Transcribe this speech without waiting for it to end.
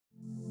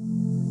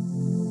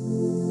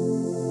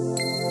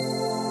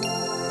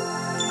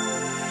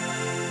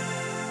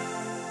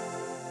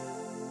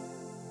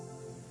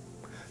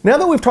Now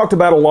that we've talked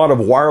about a lot of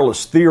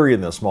wireless theory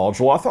in this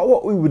module, I thought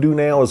what we would do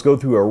now is go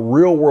through a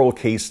real-world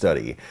case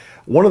study.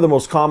 One of the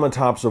most common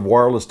types of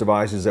wireless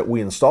devices that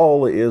we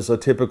install is a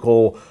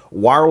typical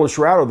wireless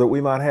router that we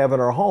might have in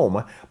our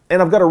home.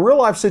 And I've got a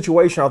real-life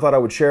situation I thought I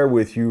would share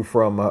with you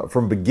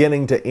from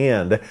beginning to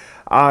end.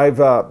 I've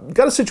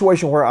got a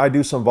situation where I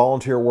do some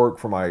volunteer work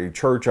for my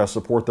church. I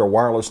support their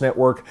wireless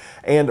network,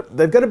 and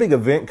they've got a big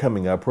event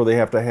coming up where they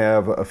have to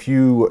have a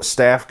few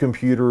staff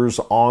computers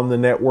on the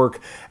network.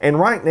 And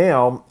right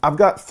now, I've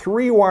got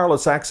 3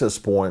 wireless access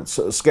points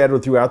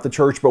scattered throughout the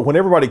church, but when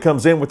everybody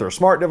comes in with their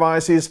smart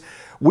devices,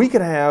 we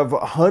can have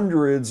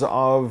hundreds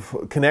of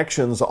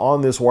connections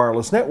on this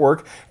wireless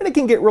network, and it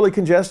can get really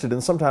congested,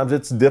 and sometimes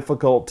it's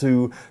difficult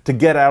to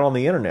get out on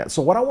the internet.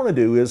 So what I want to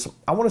do is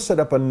I want to set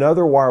up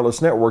another wireless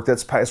network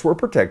that's password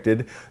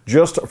protected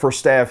just for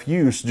staff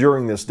use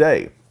during this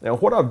day. Now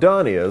what I've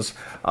done is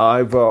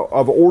I've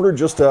ordered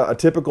just a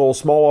typical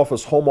small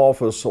office, home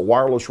office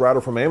wireless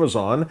router from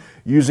Amazon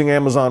using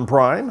Amazon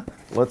Prime.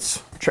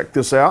 Let's check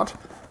this out.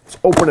 Let's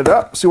open it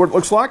up, see what it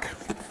looks like.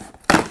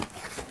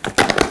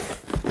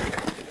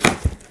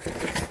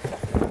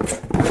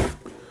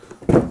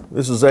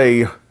 This is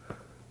a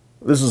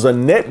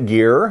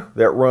Netgear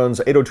that runs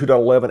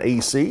 802.11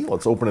 AC.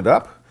 Let's open it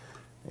up.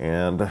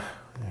 And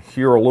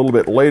here a little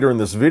bit later in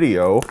this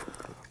video,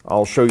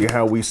 I'll show you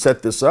how we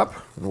set this up.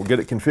 And we'll get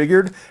it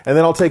configured. And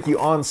then I'll take you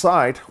on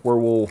site where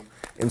we'll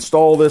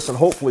install this, and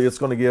hopefully it's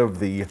going to give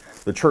the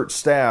church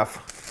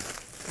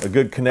staff a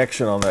good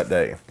connection on that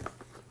day.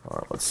 All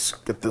right, let's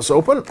get this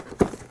open.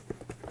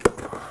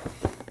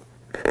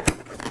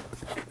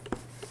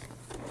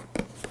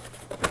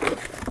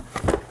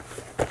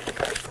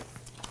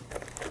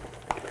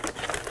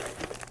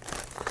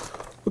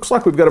 Looks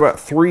like we've got about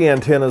 3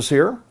 antennas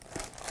here.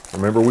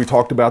 Remember, we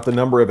talked about the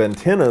number of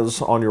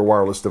antennas on your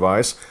wireless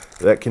device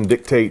that can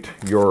dictate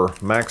your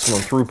maximum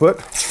throughput.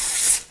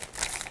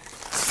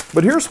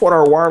 But here's what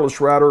our wireless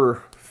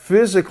router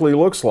physically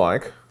looks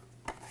like.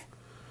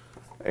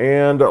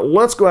 And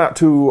let's go out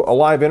to a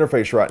live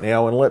interface right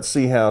now and let's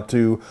see how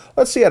to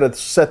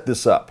set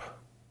this up.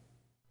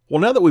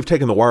 Well, now that we've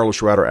taken the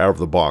wireless router out of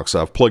the box,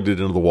 I've plugged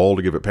it into the wall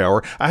to give it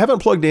power. I haven't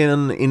plugged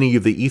in any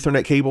of the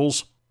Ethernet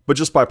cables, but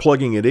just by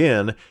plugging it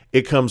in,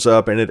 it comes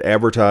up and it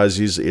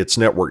advertises its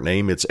network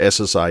name, its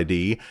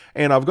SSID,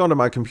 and I've gone to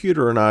my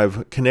computer and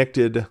I've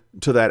connected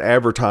to that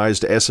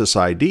advertised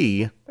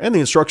SSID, and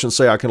the instructions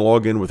say I can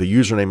log in with a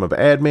username of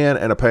admin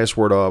and a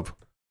password of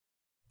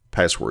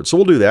password. So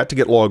we'll do that to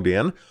get logged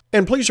in.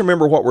 And please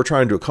remember what we're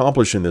trying to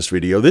accomplish in this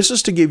video. This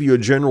is to give you a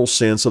general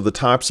sense of the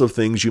types of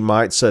things you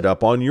might set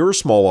up on your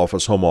small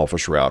office, home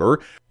office router.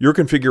 Your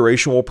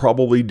configuration will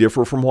probably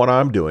differ from what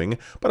I'm doing,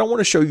 but I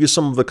want to show you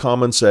some of the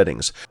common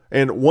settings.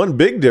 And one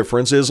big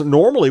difference is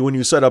normally when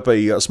you set up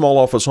a small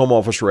office, home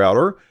office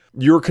router,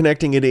 you're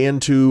connecting it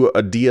into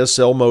a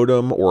DSL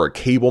modem or a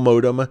cable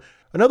modem.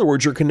 In other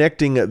words, you're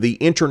connecting the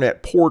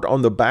internet port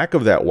on the back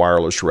of that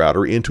wireless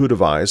router into a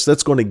device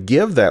that's going to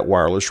give that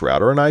wireless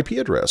router an IP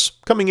address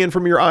coming in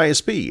from your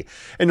ISP.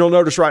 And you'll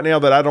notice right now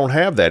that I don't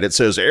have that. It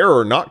says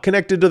error, not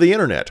connected to the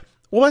internet.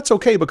 Well, that's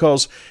okay,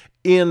 because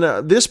in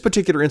this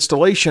particular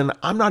installation,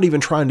 I'm not even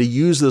trying to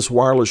use this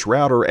wireless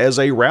router as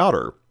a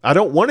router. I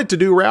don't want it to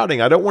do routing.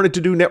 I don't want it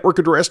to do network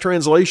address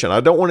translation. I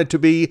don't want it to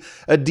be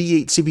a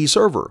DHCP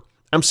server.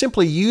 I'm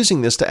simply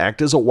using this to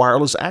act as a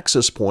wireless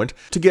access point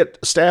to get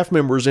staff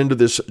members into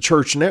this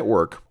church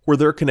network where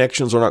their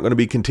connections are not going to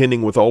be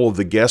contending with all of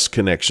the guest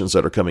connections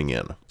that are coming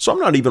in. So I'm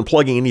not even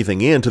plugging anything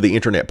into the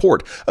internet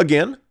port.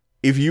 Again,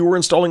 if you were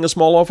installing a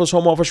small office,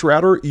 home office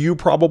router, you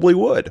probably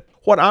would.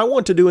 What I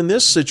want to do in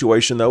this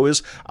situation, though,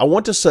 is I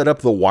want to set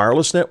up the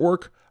wireless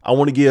network. I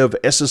want to give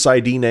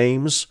SSID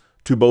names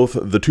to both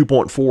the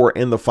 2.4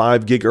 and the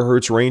 5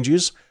 gigahertz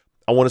ranges.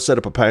 I want to set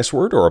up a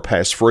password, or a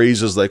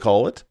passphrase as they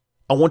call it.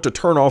 I want to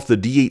turn off the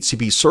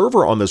DHCP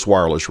server on this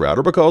wireless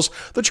router because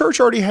the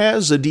church already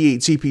has a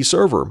DHCP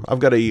server.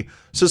 I've got a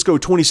Cisco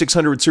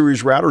 2600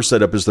 series router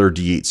set up as their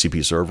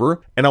DHCP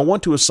server, and I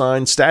want to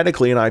assign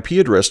statically an IP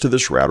address to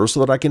this router so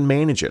that I can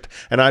manage it,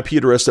 an IP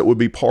address that would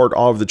be part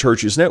of the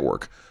church's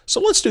network. So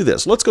let's do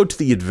this. Let's go to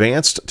the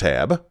Advanced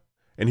tab,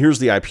 and here's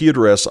the IP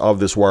address of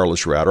this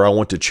wireless router. I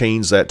want to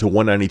change that to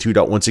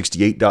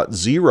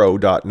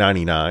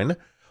 192.168.0.99.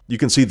 You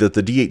can see that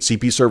the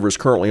DHCP server is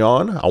currently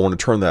on. I want to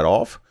turn that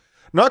off.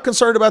 Not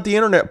concerned about the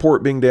internet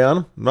port being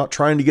down. I'm not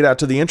trying to get out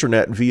to the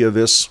internet via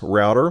this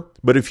router.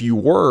 But if you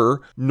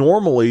were,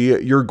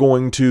 normally you're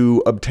going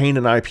to obtain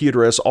an IP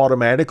address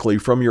automatically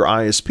from your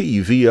ISP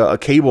via a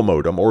cable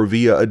modem or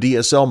via a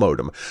DSL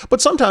modem.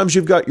 But sometimes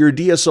you've got your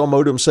DSL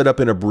modem set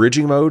up in a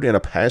bridging mode, in a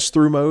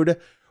pass-through mode,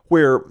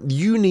 where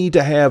you need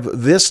to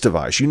have this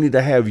device. You need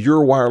to have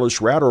your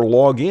wireless router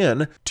log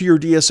in to your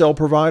DSL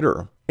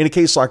provider. In a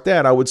case like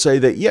that, I would say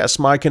that yes,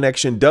 my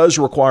connection does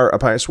require a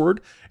password,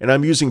 and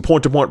I'm using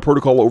point-to-point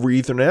protocol over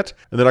Ethernet,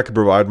 and then I can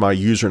provide my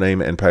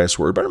username and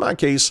password. But in my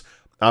case,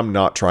 I'm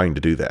not trying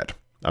to do that.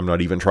 I'm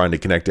not even trying to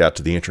connect out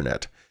to the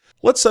internet.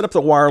 Let's set up the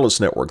wireless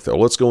network, though.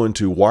 Let's go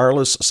into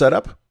Wireless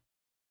Setup.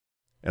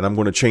 And I'm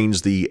going to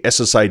change the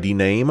SSID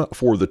name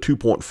for the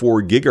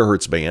 2.4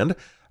 gigahertz band.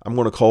 I'm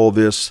going to call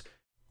this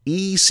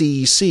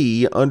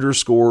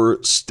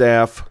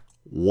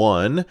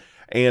ECC_staff1.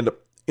 And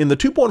in the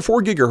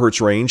 2.4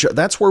 gigahertz range,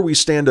 that's where we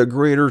stand a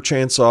greater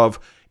chance of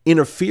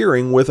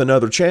interfering with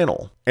another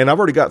channel. And I've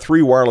already got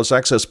 3 wireless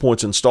access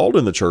points installed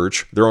in the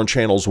church. They're on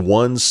channels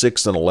 1,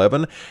 6, and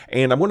 11.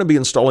 And I'm going to be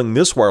installing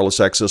this wireless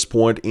access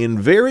point in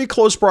very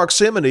close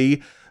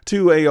proximity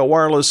to a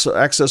wireless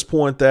access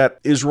point that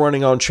is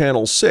running on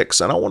channel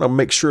 6. And I want to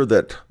make sure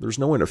that there's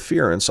no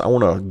interference. I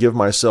want to give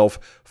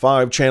myself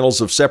 5 channels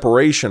of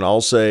separation.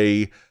 I'll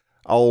say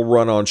I'll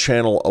run on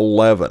channel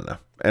 11.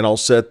 And I'll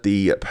set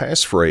the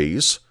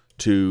passphrase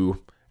to,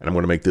 and I'm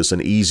going to make this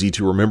an easy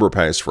to remember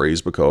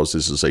passphrase because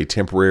this is a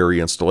temporary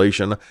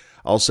installation.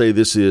 I'll say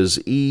this is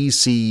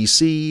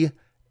ECCST,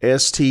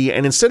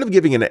 and instead of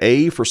giving an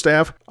A for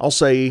staff, I'll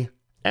say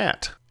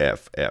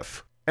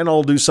 @FF. And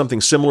I'll do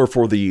something similar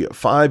for the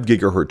 5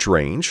 gigahertz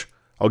range.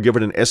 I'll give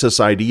it an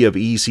SSID of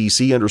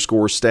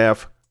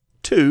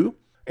ECC_staff2.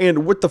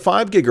 And with the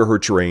 5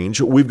 gigahertz range,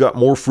 we've got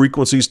more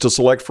frequencies to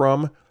select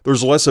from.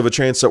 There's less of a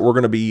chance that we're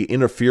going to be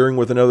interfering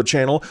with another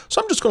channel.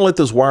 So I'm just going to let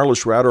this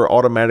wireless router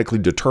automatically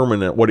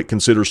determine what it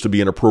considers to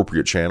be an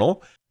appropriate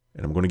channel.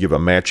 And I'm going to give a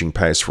matching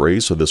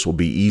passphrase, so this will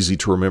be easy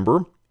to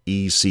remember.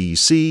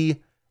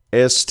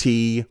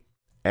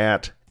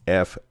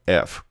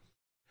 ECCST@FF.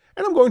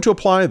 And I'm going to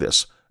apply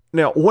this.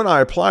 Now, when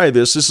I apply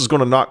this, this is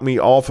going to knock me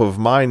off of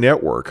my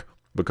network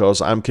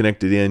because I'm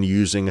connected in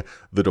using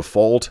the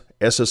default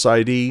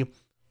SSID.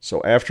 So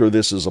after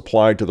this is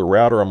applied to the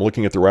router, I'm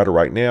looking at the router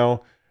right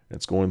now.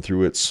 It's going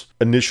through its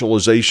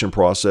initialization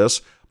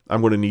process.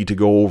 I'm going to need to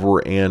go over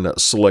and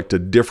select a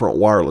different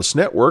wireless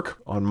network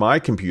on my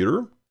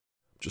computer.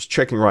 Just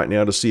checking right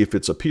now to see if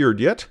it's appeared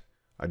yet.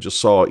 I just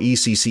saw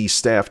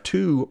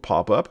ECC_staff2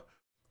 pop up.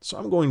 So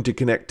I'm going to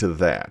connect to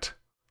that.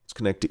 Let's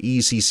connect to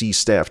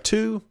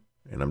ECC_staff2.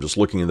 And I'm just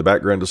looking in the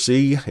background to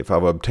see if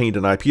I've obtained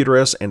an IP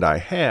address, and I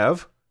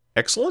have.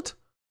 Excellent.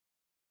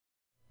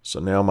 So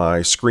now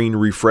my screen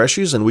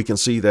refreshes, and we can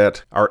see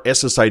that our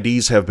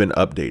SSIDs have been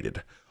updated.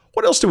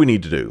 What else do we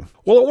need to do?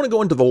 Well, I want to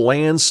go into the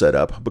LAN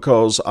setup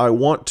because I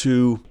want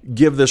to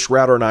give this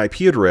router an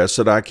IP address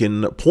that I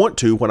can point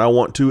to when I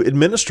want to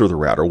administer the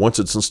router once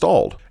it's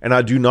installed. And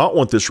I do not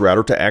want this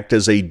router to act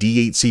as a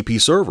D8CP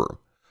server.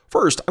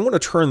 First, I'm going to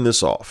turn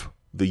this off.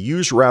 The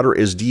use router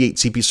as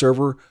D8CP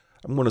server.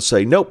 I'm going to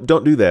say, nope,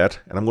 don't do that.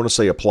 And I'm going to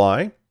say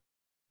apply.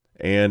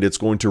 And it's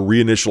going to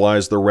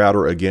reinitialize the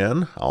router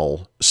again.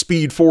 I'll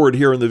speed forward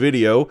here in the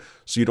video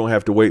so you don't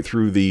have to wait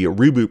through the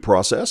reboot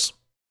process.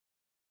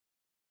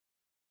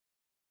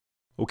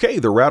 Okay,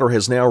 the router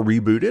has now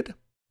rebooted.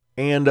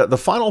 And the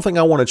final thing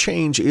I want to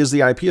change is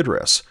the IP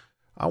address.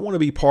 I want to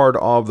be part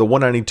of the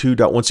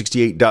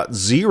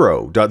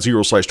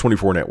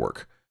 192.168.0.0/24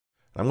 network.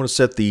 I'm going to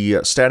set the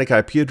static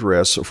IP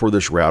address for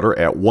this router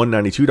at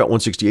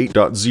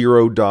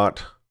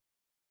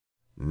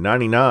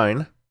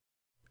 192.168.0.99,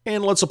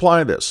 and let's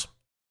apply this.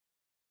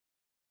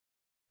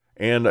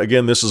 And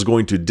again, this is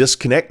going to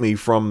disconnect me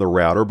from the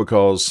router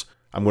because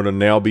I'm going to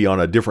now be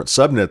on a different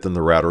subnet than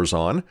the router's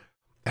on.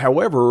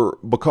 However,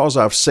 because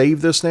I've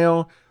saved this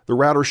now, the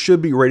router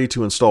should be ready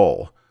to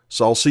install.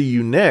 So I'll see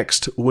you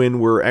next when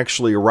we're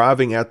actually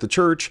arriving at the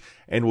church,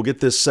 and we'll get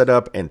this set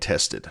up and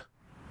tested.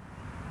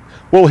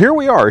 Well, here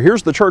we are.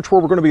 Here's the church where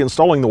we're going to be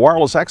installing the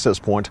wireless access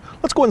point.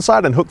 Let's go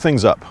inside and hook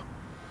things up.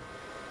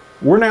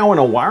 We're now in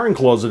a wiring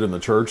closet in the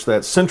church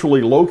that's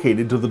centrally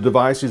located to the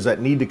devices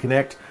that need to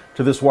connect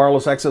to this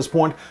wireless access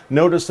point.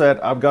 Notice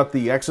that I've got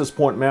the access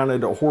point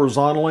mounted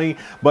horizontally,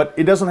 but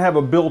it doesn't have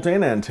a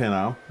built-in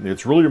antenna.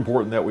 It's really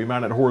important that we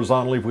mount it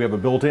horizontally if we have a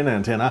built-in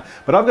antenna,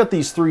 but I've got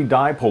these 3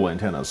 dipole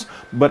antennas.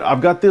 But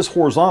I've got this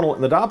horizontal,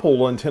 and the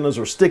dipole antennas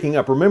are sticking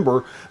up.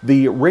 Remember,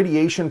 the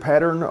radiation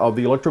pattern of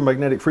the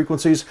electromagnetic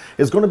frequencies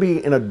is going to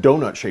be in a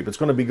donut shape. It's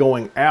going to be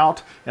going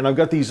out, and I've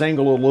got these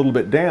angled a little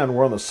bit down.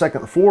 We're on the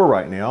 2nd floor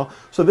right now,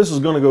 so this is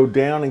going to go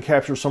down and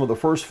capture some of the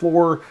 1st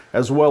floor,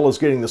 as well as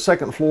getting the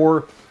 2nd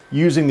floor,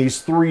 using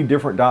these 3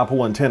 different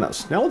dipole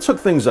antennas. Now let's hook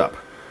things up.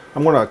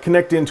 I'm going to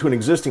connect into an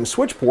existing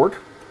switch port,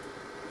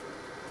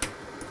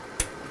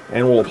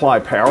 and we'll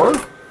apply power,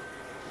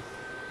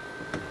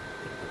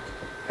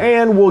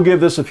 and we'll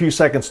give this a few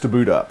seconds to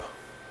boot up.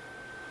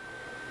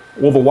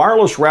 Well, the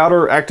wireless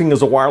router acting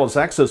as a wireless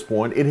access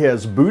point, it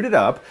has booted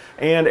up,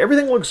 and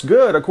everything looks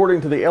good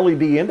according to the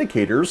LED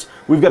indicators.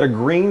 We've got a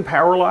green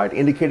power light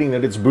indicating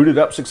that it's booted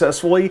up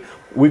successfully.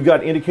 We've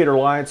got indicator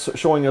lights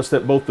showing us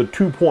that both the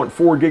 2.4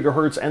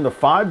 gigahertz and the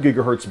 5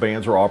 gigahertz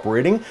bands are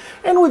operating,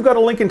 and we've got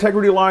a link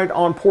integrity light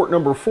on port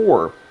number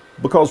 4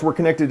 because we're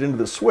connected into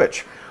the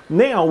switch.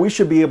 Now we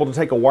should be able to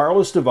take a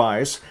wireless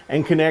device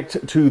and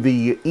connect to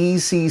the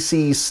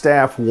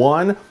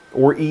ECC_staff1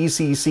 or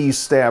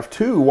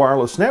ECC_staff2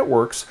 wireless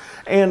networks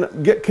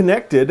and get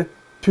connected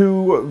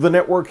to the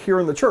network here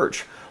in the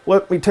church.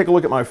 Let me take a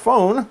look at my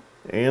phone,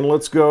 and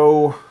let's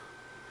go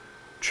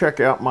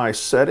check out my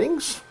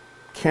settings.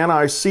 Can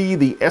I see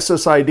the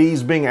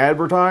SSIDs being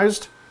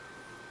advertised?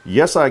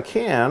 Yes, I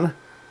can.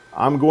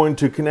 I'm going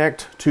to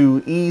connect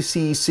to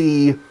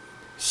ECC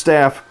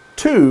staff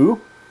 2.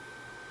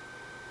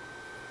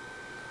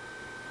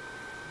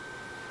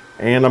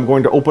 And I'm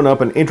going to open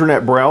up an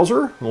internet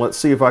browser. And let's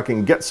see if I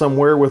can get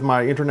somewhere with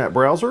my internet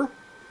browser.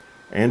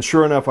 And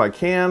sure enough, I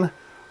can.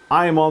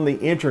 I am on the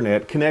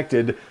internet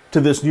connected to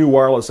this new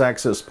wireless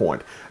access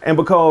point. And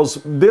because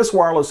this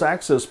wireless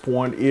access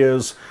point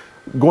is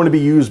going to be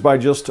used by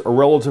just a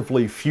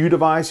relatively few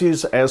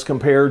devices as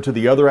compared to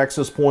the other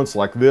access points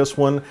like this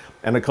one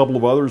and a couple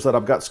of others that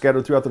I've got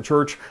scattered throughout the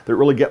church that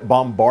really get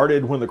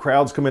bombarded when the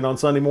crowds come in on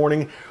Sunday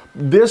morning,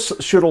 this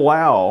should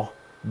allow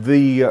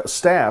the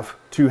staff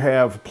to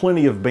have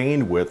plenty of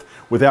bandwidth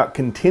without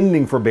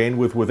contending for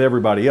bandwidth with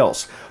everybody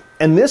else.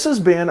 And this has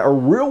been a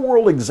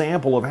real-world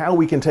example of how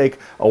we can take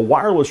a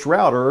wireless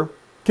router,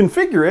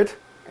 configure it,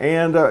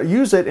 and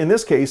use it, in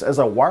this case, as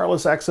a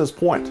wireless access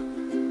point.